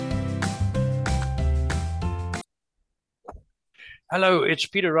Hello, it's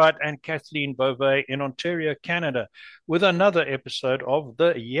Peter Wright and Kathleen Beauvais in Ontario, Canada, with another episode of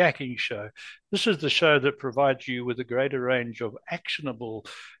The Yakking Show. This is the show that provides you with a greater range of actionable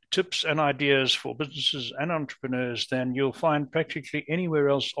tips and ideas for businesses and entrepreneurs than you'll find practically anywhere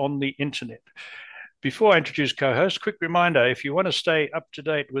else on the internet. Before I introduce co-hosts, quick reminder, if you want to stay up to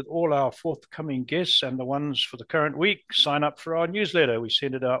date with all our forthcoming guests and the ones for the current week, sign up for our newsletter. We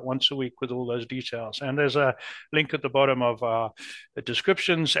send it out once a week with all those details. And there's a link at the bottom of our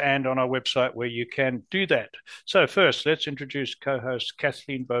descriptions and on our website where you can do that. So first, let's introduce co-host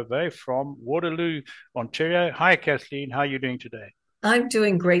Kathleen Beauvais from Waterloo, Ontario. Hi, Kathleen. How are you doing today? I'm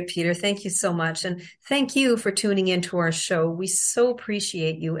doing great, Peter. Thank you so much. And thank you for tuning into our show. We so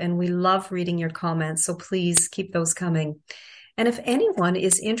appreciate you and we love reading your comments. So please keep those coming. And if anyone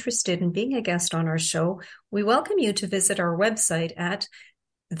is interested in being a guest on our show, we welcome you to visit our website at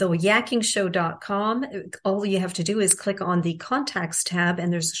theyackingshow.com. All you have to do is click on the contacts tab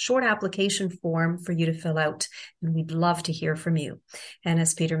and there's a short application form for you to fill out. And we'd love to hear from you. And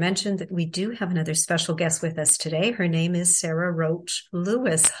as Peter mentioned, that we do have another special guest with us today. Her name is Sara Roach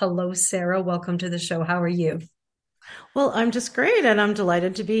Lewis. Hello, Sara. Welcome to the show. How are you? Well, I'm just great and I'm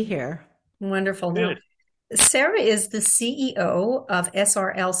delighted to be here. Wonderful. Now, Good. Sara is the CEO of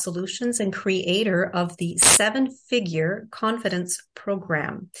SRL Solutions and creator of the Seven-Figure Confidence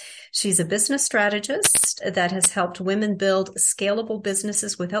Program. She's a business strategist that has helped women build scalable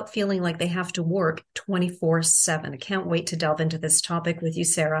businesses without feeling like they have to work 24/7. I can't wait to delve into this topic with you,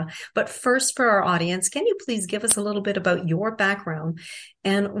 Sara. But first, for our audience, can you please give us a little bit about your background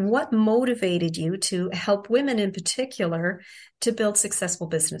and what motivated you to help women in particular to build successful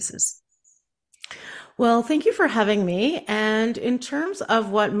businesses? Well, thank you for having me. And in terms of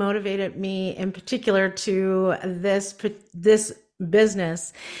what motivated me in particular to this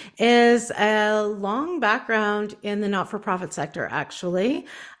business is a long background in the not-for-profit sector, actually.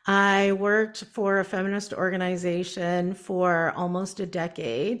 I worked for a feminist organization for almost a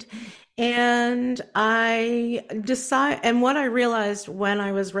decade. And what I realized when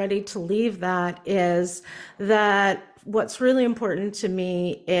I was ready to leave that is that what's really important to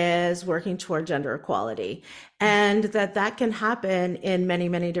me is working toward gender equality, and that can happen in many,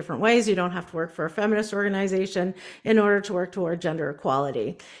 many different ways. You don't have to work for a feminist organization in order to work toward gender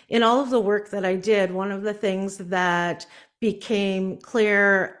equality. In all of the work that I did, one of the things that became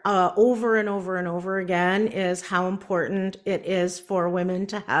clear over and over and over again is how important it is for women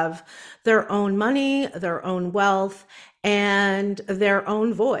to have their own money, their own wealth, and their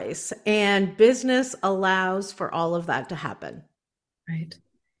own voice. And business allows for all of that to happen. Right,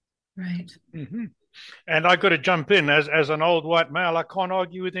 right. Mm-hmm. And I got to jump in as an old white male. I can't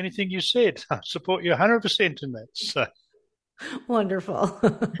argue with anything you said. I support you 100% in that. So, Wonderful.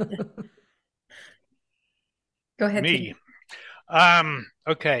 Go ahead, Peter. me.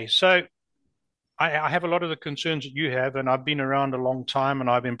 Okay, so I have a lot of the concerns that you have, and I've been around a long time, and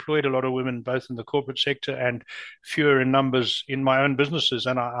I've employed a lot of women both in the corporate sector and fewer in numbers in my own businesses,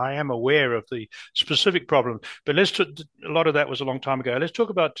 and I am aware of the specific problem. But a lot of that was a long time ago. Let's talk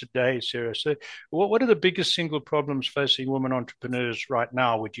about today, Sara. So, what are the biggest single problems facing women entrepreneurs right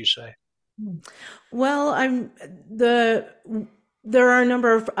now, would you say? Well, there are a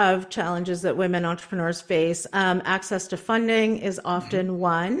number of challenges that women entrepreneurs face. Access to funding is often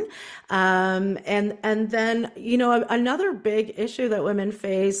one. And then, another big issue that women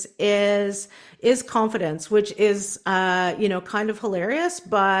face is confidence, which is, kind of hilarious,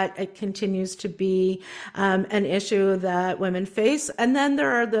 but it continues to be, an issue that women face. And then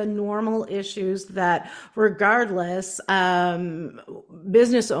there are the normal issues that regardless,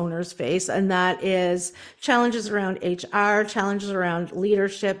 business owners face, and that is challenges around HR, challenges around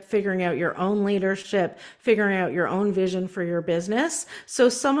leadership, figuring out your own leadership, figuring out your own vision for your business. So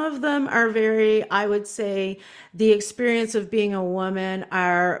some of them are I would say, the experience of being a woman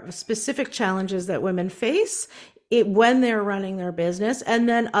are specific challenges that women face when they're running their business. And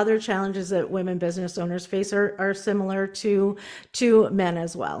then other challenges that women business owners face are similar to men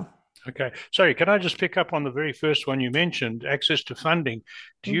as well. Okay. Sorry, can I just pick up on the very first one you mentioned, access to funding?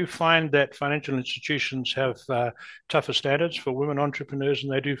 Do you find that financial institutions have tougher standards for women entrepreneurs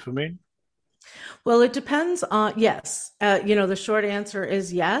than they do for men? Well, it depends on, yes. The short answer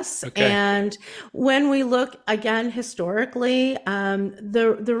is yes. Okay. And when we look again historically,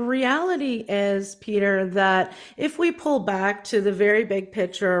 the reality is, Peter, that if we pull back to the very big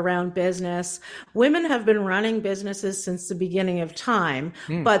picture around business, women have been running businesses since the beginning of time.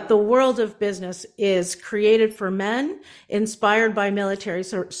 But the world of business is created for men, inspired by military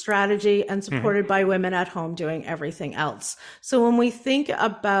strategy, and supported by women at home doing everything else. So when we think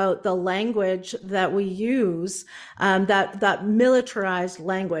about the language that we use, that militarized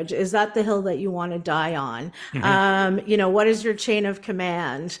language, is that the hill that you want to die on? What is your chain of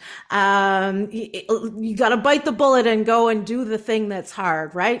command? You got to bite the bullet and go and do the thing that's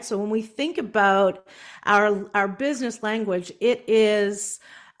hard, right? So when we think about our business language, it is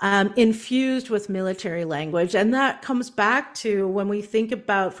infused with military language. And that comes back to when we think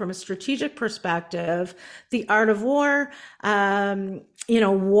about, from a strategic perspective, the art of war,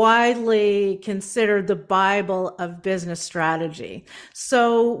 widely considered the Bible of business strategy.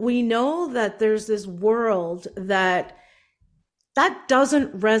 So we know that there's this world that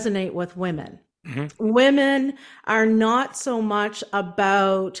doesn't resonate with women. Women are not so much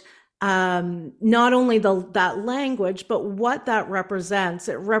about not only that language, but what that represents.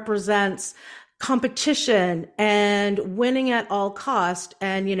 It represents competition and winning at all cost,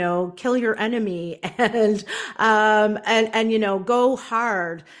 and kill your enemy, and go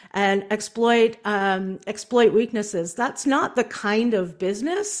hard and exploit weaknesses. That's not the kind of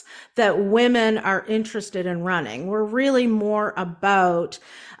business that women are interested in running. We're really more about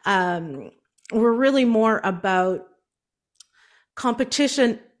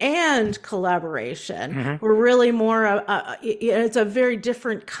competition and collaboration. We're really more, it's a very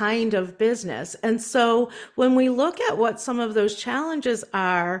different kind of business. And so when we look at what some of those challenges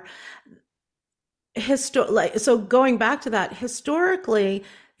are, so going back to that, historically,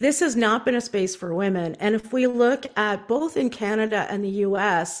 this has not been a space for women. And if we look at both in Canada and the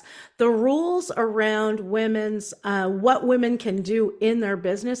US, the rules around what women can do in their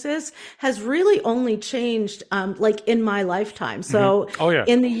businesses has really only changed, in my lifetime. So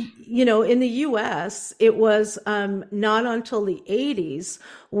in the US, it was not until the 80s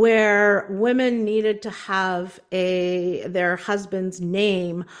where women needed to have their husband's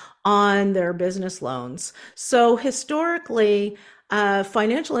name on their business loans. So historically,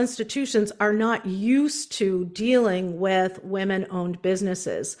 financial institutions are not used to dealing with women-owned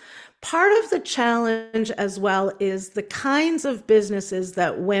businesses. Part of the challenge as well is the kinds of businesses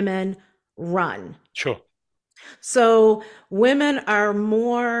that women run. Sure. So women are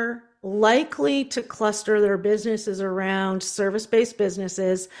more likely to cluster their businesses around service-based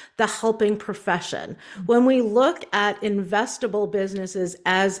businesses, the helping profession. When we look at investable businesses,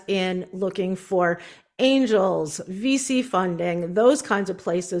 as in looking for angels, VC funding, those kinds of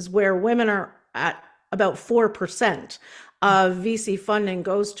places where women are at about 4% of VC funding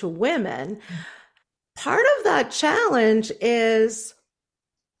goes to women. Part of that challenge is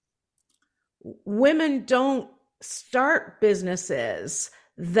women don't start businesses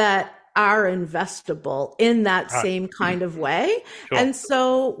that are investable in that same kind of way. Sure. And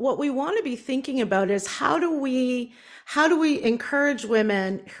so what we want to be thinking about is how do we encourage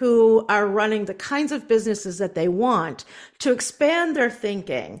women who are running the kinds of businesses that they want to expand their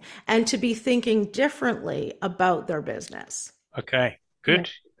thinking and to be thinking differently about their business? Okay, good.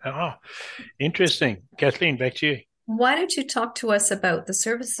 Oh, interesting. Kathleen, back to you. Why don't you talk to us about the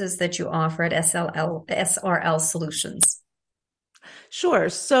services that you offer at SRL Solutions? Sure.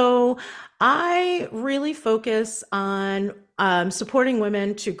 So I really focus on supporting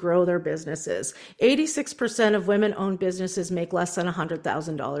women to grow their businesses. 86% of women-owned businesses make less than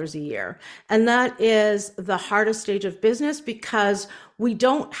 $100,000 a year. And that is the hardest stage of business because we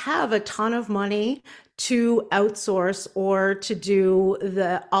don't have a ton of money to outsource or to do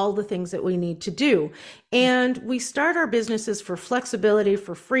all the things that we need to do. And we start our businesses for flexibility,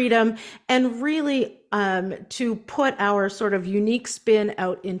 for freedom, and really to put our sort of unique spin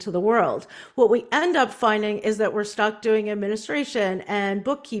out into the world. What we end up finding is that we're stuck doing administration and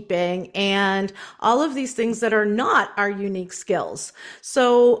bookkeeping and all of these things that are not our unique skills.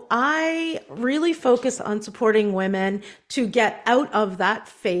 So I really focus on supporting women to get out of that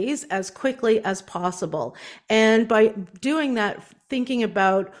phase as quickly as possible. And by doing that, thinking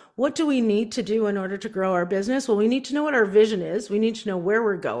about what do we need to do in order to grow our business? Well, we need to know what our vision is. We need to know where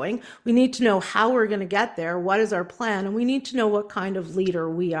we're going. We need to know how we're going to get there. What is our plan? And we need to know what kind of leader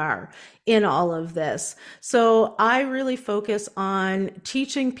we are in all of this. So I really focus on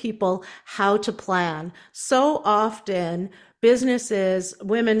teaching people how to plan. So often,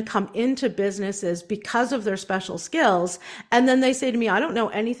 women come into businesses because of their special skills. And then they say to me, I don't know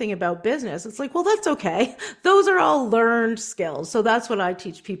anything about business. It's like, well, that's okay. Those are all learned skills. So that's what I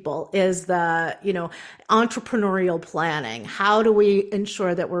teach people is the, entrepreneurial planning. How do we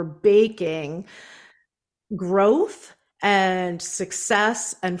ensure that we're baking growth and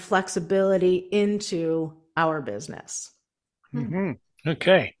success and flexibility into our business? Mm-hmm.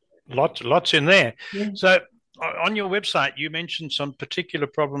 Okay. Lots in there. Yeah. So on your website, you mentioned some particular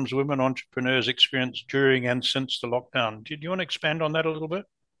problems women entrepreneurs experienced during and since the lockdown. Do you want to expand on that a little bit?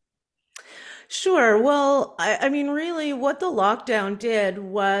 Sure. Well, I mean, really, what the lockdown did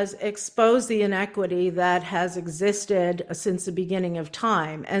was expose the inequity that has existed since the beginning of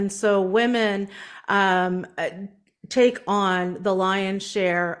time. And so women um, uh, take on the lion's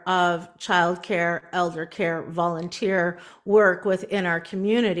share of childcare, elder care, volunteer work within our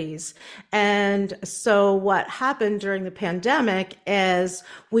communities. And so what happened during the pandemic is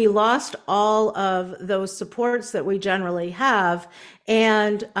we lost all of those supports that we generally have,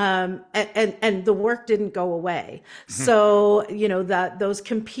 and the work didn't go away. Mhm. So, you know, that those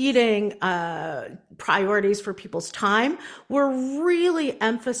competing priorities for people's time were really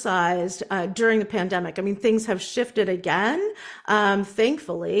emphasized during the pandemic. I mean, things have shifted again,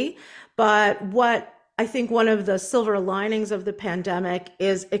 thankfully. But what I think one of the silver linings of the pandemic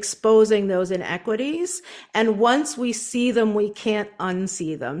is exposing those inequities. And once we see them, we can't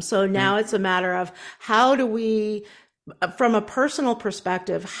unsee them. So now it's a matter of how do we, from a personal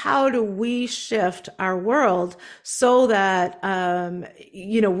perspective, how do we shift our world so that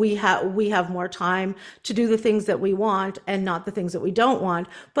you know, we have more time to do the things that we want and not the things that we don't want,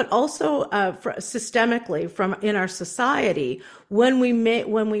 but also systemically from in our society, when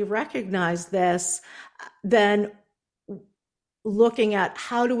we recognize this, then looking at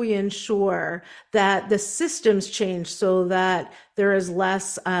how do we ensure that the systems change so that there is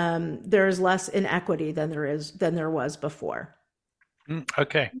less inequity than there was before.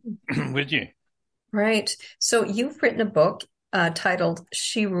 Okay, with you. Right. So you've written a book titled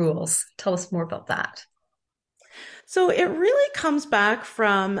She Rules. Tell us more about that. So it really comes back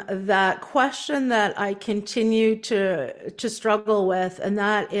from that question that I continue to struggle with, and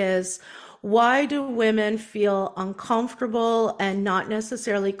that is, why do women feel uncomfortable and not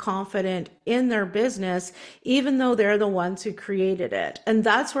necessarily confident in their business, even though they're the ones who created it? And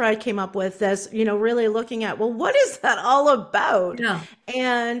that's where I came up with this, you know, really looking at, well, what is that all about? Yeah.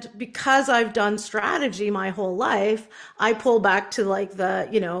 And because I've done strategy my whole life, I pull back to like the,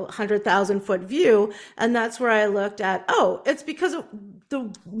 you know, 100,000 foot view. And that's where I looked at, oh, it's because the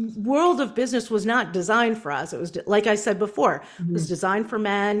world of business was not designed for us. It was, like I said before, it was Mhm. designed for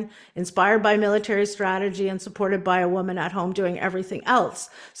men, inspired by military strategy, and supported by a woman at home doing everything else.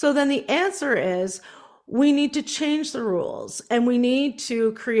 So then the answer is, we need to change the rules and we need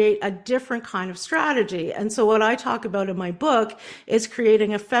to create a different kind of strategy. And so what I talk about in my book is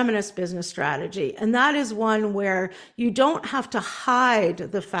creating a feminist business strategy. And that is one where you don't have to hide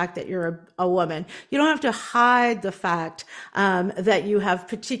the fact that you're a woman. You don't have to hide the fact that you have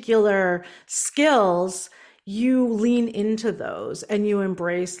particular skills. You lean into those and you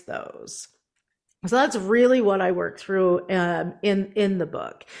embrace those. So that's really what I work through in the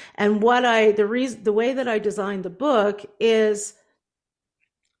book. And the way that I designed the book is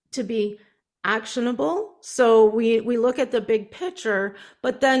to be actionable. So we look at the big picture,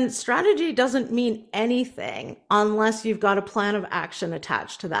 but then strategy doesn't mean anything unless you've got a plan of action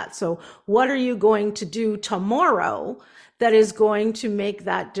attached to that. So what are you going to do tomorrow that is going to make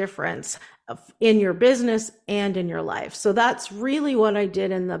that difference in your business and in your life? So that's really what I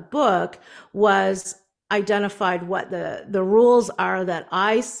did in the book, was identified what the rules are that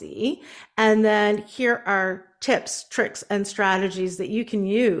I see. And then here are tips, tricks, and strategies that you can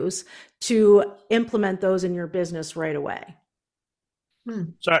use to implement those in your business right away. Hmm.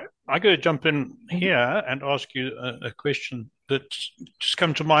 So I got to jump in here and ask you a question that's just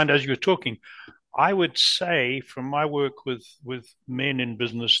come to mind as you were talking. I would say, from my work with men in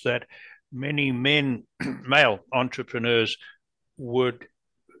business, that many men, male entrepreneurs, would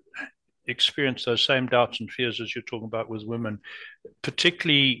experience those same doubts and fears as you're talking about with women,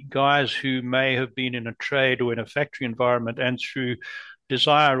 particularly guys who may have been in a trade or in a factory environment and through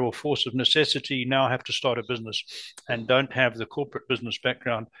desire or force of necessity now have to start a business and don't have the corporate business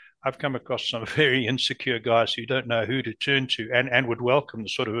background. I've come across some very insecure guys who don't know who to turn to and would welcome the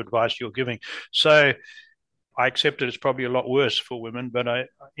sort of advice you're giving. So I accept that it's probably a lot worse for women, but I'm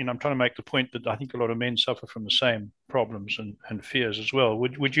trying to make the point that I think a lot of men suffer from the same problems and fears as well.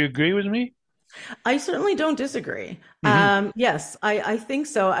 Would you agree with me? I certainly don't disagree. Mm-hmm. Yes, I think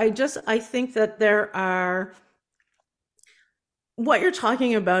so. I think that there are, what you're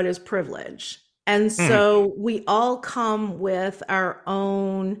talking about is privilege. And Mm-hmm. so we all come with our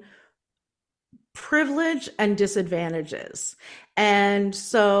own privilege and disadvantages. And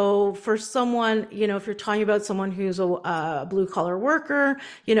so for someone, you know, if you're talking about someone who's a blue collar worker,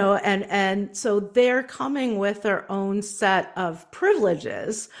 you know, and so they're coming with their own set of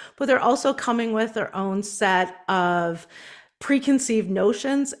privileges, but they're also coming with their own set of preconceived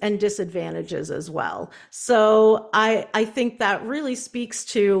notions and disadvantages as well. So I think that really speaks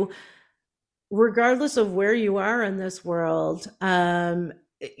to, regardless of where you are in this world,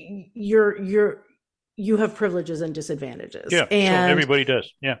 you have privileges and disadvantages. Yeah, sure. And Everybody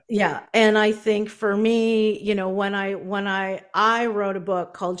does. Yeah. yeah, and I think for me, when I wrote a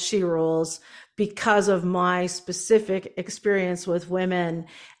book called She Rules because of my specific experience with women,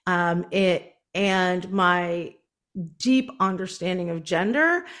 it and my deep understanding of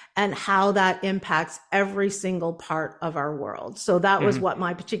gender and how that impacts every single part of our world. So that was what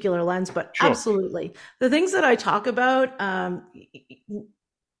my particular lens, but Sure. absolutely the things that I talk about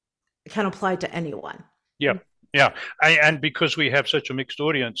can apply to anyone. Yeah. Yeah. And because we have such a mixed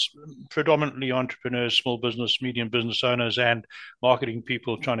audience, predominantly entrepreneurs, small business, medium business owners, and marketing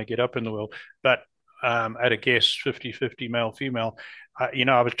people trying to get up in the world. But at a guess, 50-50 male, female,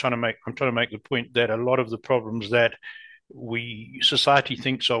 I'm trying to make the point that a lot of the problems that society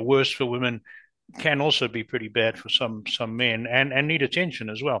thinks are worse for women can also be pretty bad for some men and need attention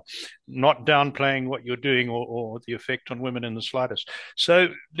as well. Not downplaying what you're doing or the effect on women in the slightest. So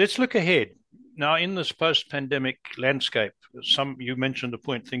let's look ahead. Now, in this post-pandemic landscape, you mentioned the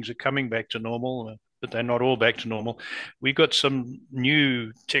point things are coming back to normal, but they're not all back to normal. We've got some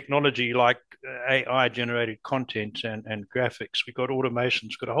new technology like AI-generated content and graphics. We've got automations.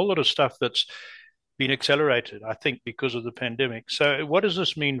 We've got a whole lot of stuff that's been accelerated, I think, because of the pandemic. So what does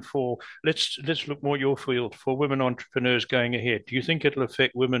this mean for, let's look more your field, for women entrepreneurs going ahead? Do you think it'll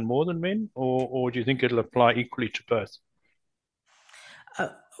affect women more than men, or do you think it'll apply equally to both?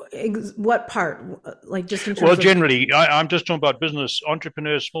 What part? Like just in terms Well, of... generally, I'm just talking about business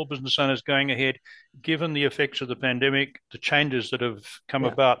entrepreneurs, small business owners going ahead, given the effects of the pandemic, the changes that have come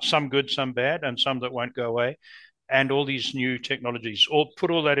about, some good, some bad, and some that won't go away, and all these new technologies.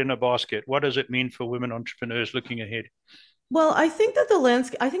 Put all that in a basket. What does it mean for women entrepreneurs looking ahead? Well, I think that the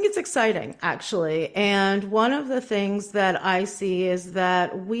landscape, I think it's exciting, actually. And one of the things that I see is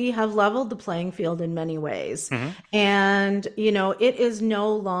that we have leveled the playing field in many ways. Mm-hmm. And, it is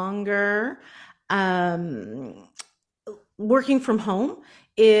no longer working from home.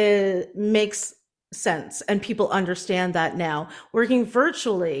 It makes sense and people understand that now. Working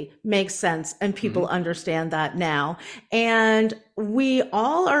virtually makes sense and people understand that now. And we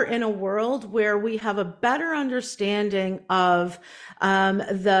all are in a world where we have a better understanding of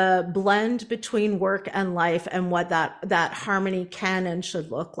the blend between work and life and what that harmony can and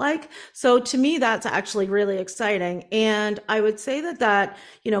should look like. So to me, that's actually really exciting. And I would say that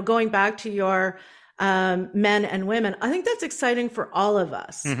going back to your men and women, I think that's exciting for all of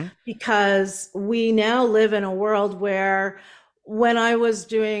us because we now live in a world where when I was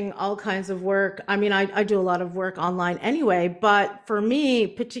doing all kinds of work, I mean, I do a lot of work online anyway, but for me,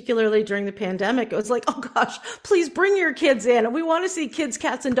 particularly during the pandemic, it was like, oh gosh, please bring your kids in. We want to see kids,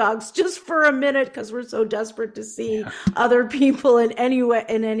 cats, and dogs just for a minute because we're so desperate to see other people in any way,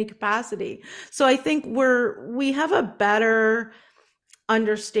 in any capacity. So I think we have a better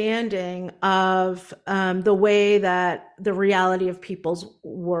understanding of the way that the reality of people's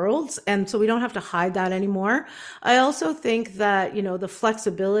worlds. And so we don't have to hide that anymore. I also think that, the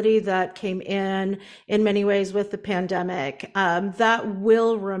flexibility that came in many ways with the pandemic, that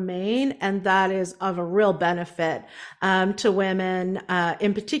will remain. And that is of a real benefit to women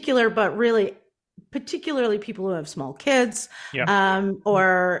in particular, but really particularly people who have small kids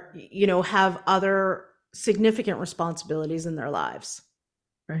or, have other significant responsibilities in their lives.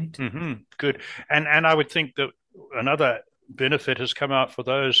 Right. Mm-hmm. Good. And I would think that another benefit has come out for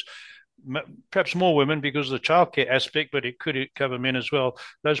those, perhaps more women because of the childcare aspect, but it could cover men as well.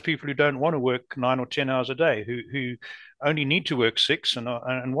 Those people who don't want to work 9 or 10 hours a day, who only need to work 6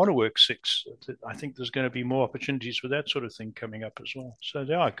 and want to work 6. I think there's going to be more opportunities for that sort of thing coming up as well. So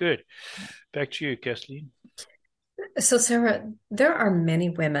they are good. Back to you, Kathleen. So, Sara, there are many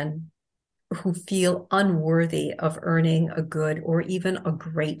women who feel unworthy of earning a good or even a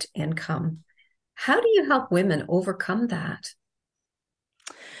great income. How do you help women overcome that?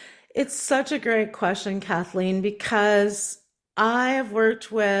 It's such a great question, Kathleen, because I have worked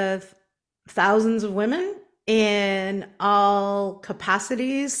with thousands of women in all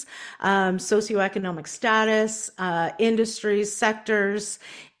capacities, socioeconomic status, industries, sectors,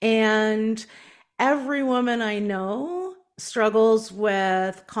 and every woman I know struggles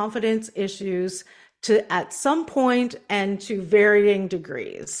with confidence issues at some point and to varying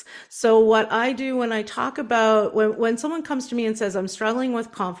degrees. So what I do when I talk about, when someone comes to me and says, I'm struggling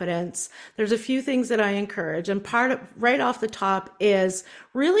with confidence, there's a few things that I encourage. And right off the top is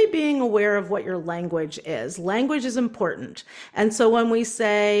really being aware of what your language is. Language is important. And so when we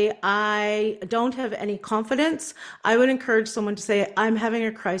say, I don't have any confidence, I would encourage someone to say, I'm having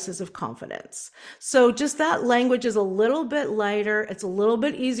a crisis of confidence. So just that language is a little bit lighter. It's a little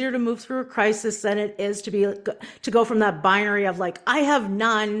bit easier to move through a crisis than it it is to go from that binary of like, I have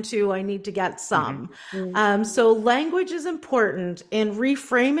none to I need to get some. So language is important, and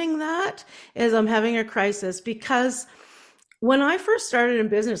reframing that is I'm having a crisis, because when I first started in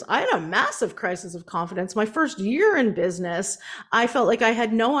business, I had a massive crisis of confidence. My first year in business, I felt like I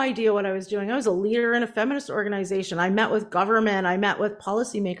had no idea what I was doing. I was a leader in a feminist organization. I met with government. I met with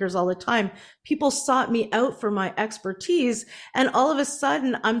policymakers all the time. People sought me out for my expertise. And all of a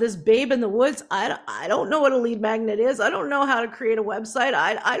sudden, I'm this babe in the woods. I don't know what a lead magnet is. I don't know how to create a website.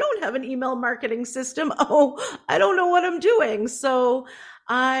 I don't have an email marketing system. Oh, I don't know what I'm doing.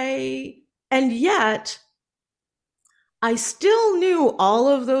 And yet, I still knew all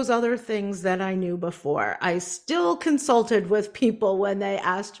of those other things that I knew before. I still consulted with people when they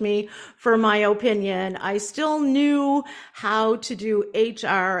asked me for my opinion. I still knew how to do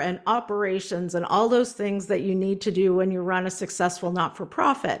HR and operations and all those things that you need to do when you run a successful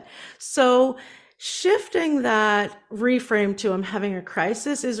not-for-profit. So shifting that reframe to I'm having a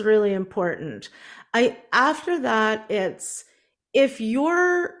crisis is really important. After that, it's if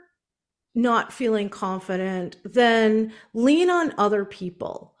you're not feeling confident, then lean on other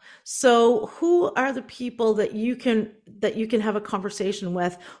people. So who are the people that you can have a conversation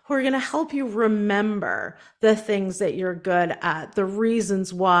with who are going to help you remember the things that you're good at, the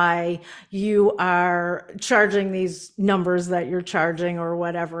reasons why you are charging these numbers that you're charging or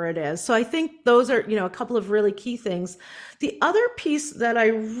whatever it is. So I think those are, a couple of really key things. The other piece that I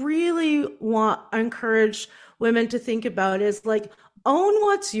really encourage women to think about is like, own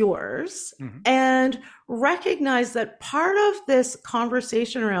what's yours and recognize that part of this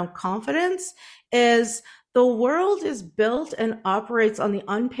conversation around confidence is the world is built and operates on the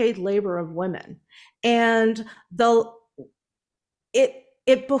unpaid labor of women. And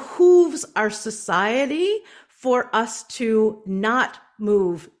it behooves our society for us to not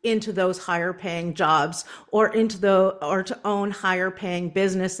move into those higher paying jobs or to own higher paying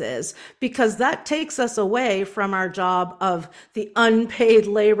businesses, because that takes us away from our job of the unpaid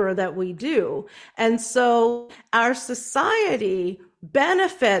labor that we do. And so our society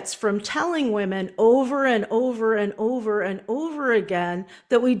benefits from telling women over and over and over and over again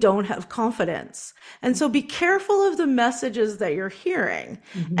that we don't have confidence. And so be careful of the messages that you're hearing.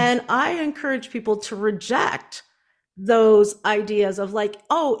 And I encourage people to reject those ideas of like,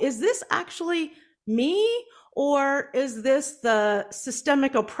 oh, is this actually me? Or is this the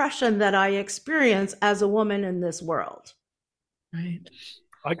systemic oppression that I experience as a woman in this world? Right.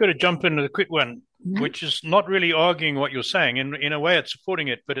 I got to jump into the quick one, which is not really arguing what you're saying. In a way, it's supporting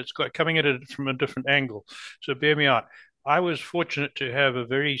it, but it's coming at it from a different angle. So bear me out. I was fortunate to have a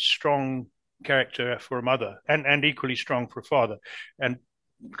very strong character for a mother and equally strong for a father. And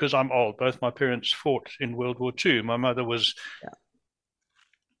because I'm old, both my parents fought in World War II. My mother was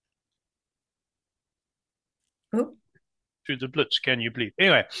through the Blitz, can you believe?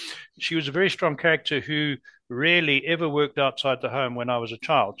 Anyway, she was a very strong character who rarely ever worked outside the home when I was a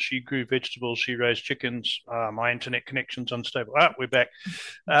child. She grew vegetables, she raised chickens, my internet connection's unstable. We're back.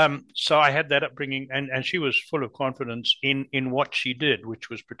 So I had that upbringing, and she was full of confidence in what she did, which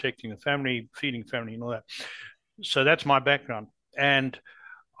was protecting the family, feeding family and all that. So that's my background. And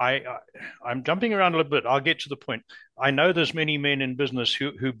I'm jumping around a little bit. I'll get to the point. I know there's many men in business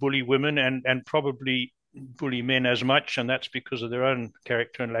who bully women and probably bully men as much, and that's because of their own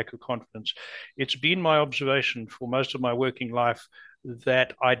character and lack of confidence. It's been my observation for most of my working life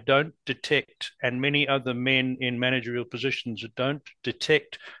that I don't detect, and many other men in managerial positions don't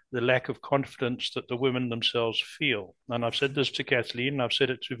detect the lack of confidence that the women themselves feel. And I've said this to Kathleen, and I've said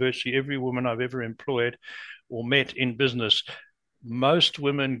it to virtually every woman I've ever employed or met in business. Most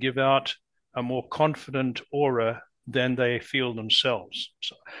women give out a more confident aura than they feel themselves.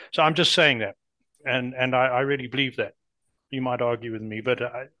 So I'm just saying that. And I really believe that. You might argue with me, but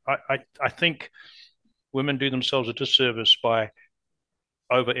I think women do themselves a disservice by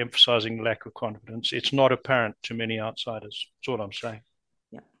overemphasizing lack of confidence. It's not apparent to many outsiders. That's what I'm saying.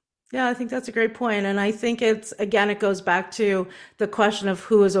 Yeah, I think that's a great point. And I think it goes back to the question of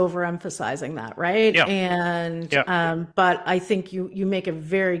who is overemphasizing that, right? Yeah. And, yeah. But I think you make a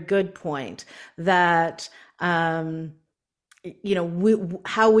very good point that, how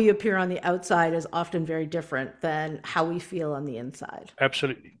we appear on the outside is often very different than how we feel on the inside.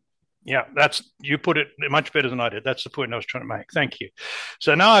 Absolutely. Yeah, you put it much better than I did. That's the point I was trying to make. Thank you.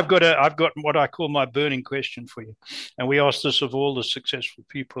 So now I've got what I call my burning question for you, and we ask this of all the successful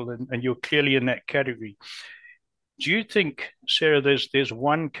people, and you're clearly in that category. Do you think, Sarah, there's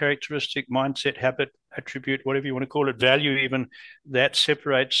one characteristic, mindset, habit, attribute, whatever you want to call it, value even, that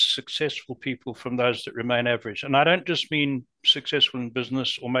separates successful people from those that remain average? And I don't just mean successful in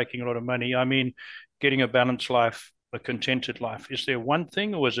business or making a lot of money. I mean getting a balanced life, a contented life. Is there one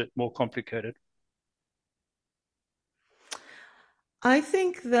thing, or is it more complicated? I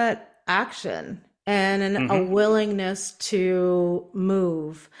think that action and a Mm-hmm. willingness to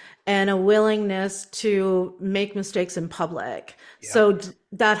move and a willingness to make mistakes in public. Yeah. So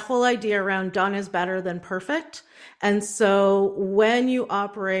that whole idea around done is better than perfect. And so when you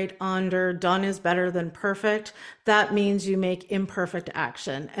operate under done is better than perfect, that means you make imperfect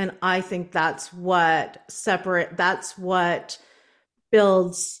action. And I think that's what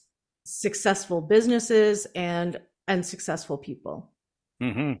builds successful businesses and successful people.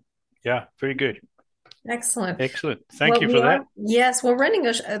 Mm-hmm. Yeah, very good. Excellent. Excellent. Thank Well, you for that. yes, we're running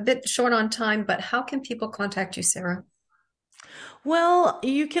a bit short on time, but how can people contact you, Sara? Well,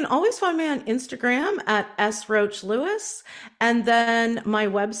 you can always find me on Instagram at sroachlewis. And then my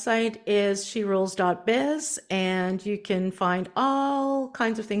website is sherules.biz. And you can find all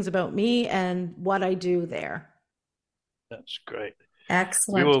kinds of things about me and what I do there. That's great. We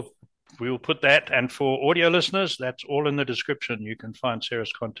Excellent. will we will put that, and for audio listeners, that's all in the description. You can find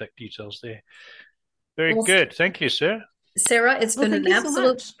Sarah's contact details there. Very Well, good. Thank you, Sarah. Sara, it's Well, been thank an you so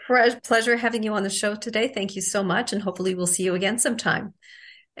absolute much. pleasure having you on the show today. Thank you so much, and hopefully we'll see you again sometime.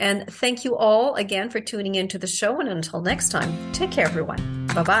 And thank you all again for tuning into the show. And until next time, take care, everyone.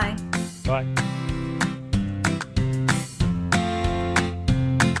 Bye-bye. Bye.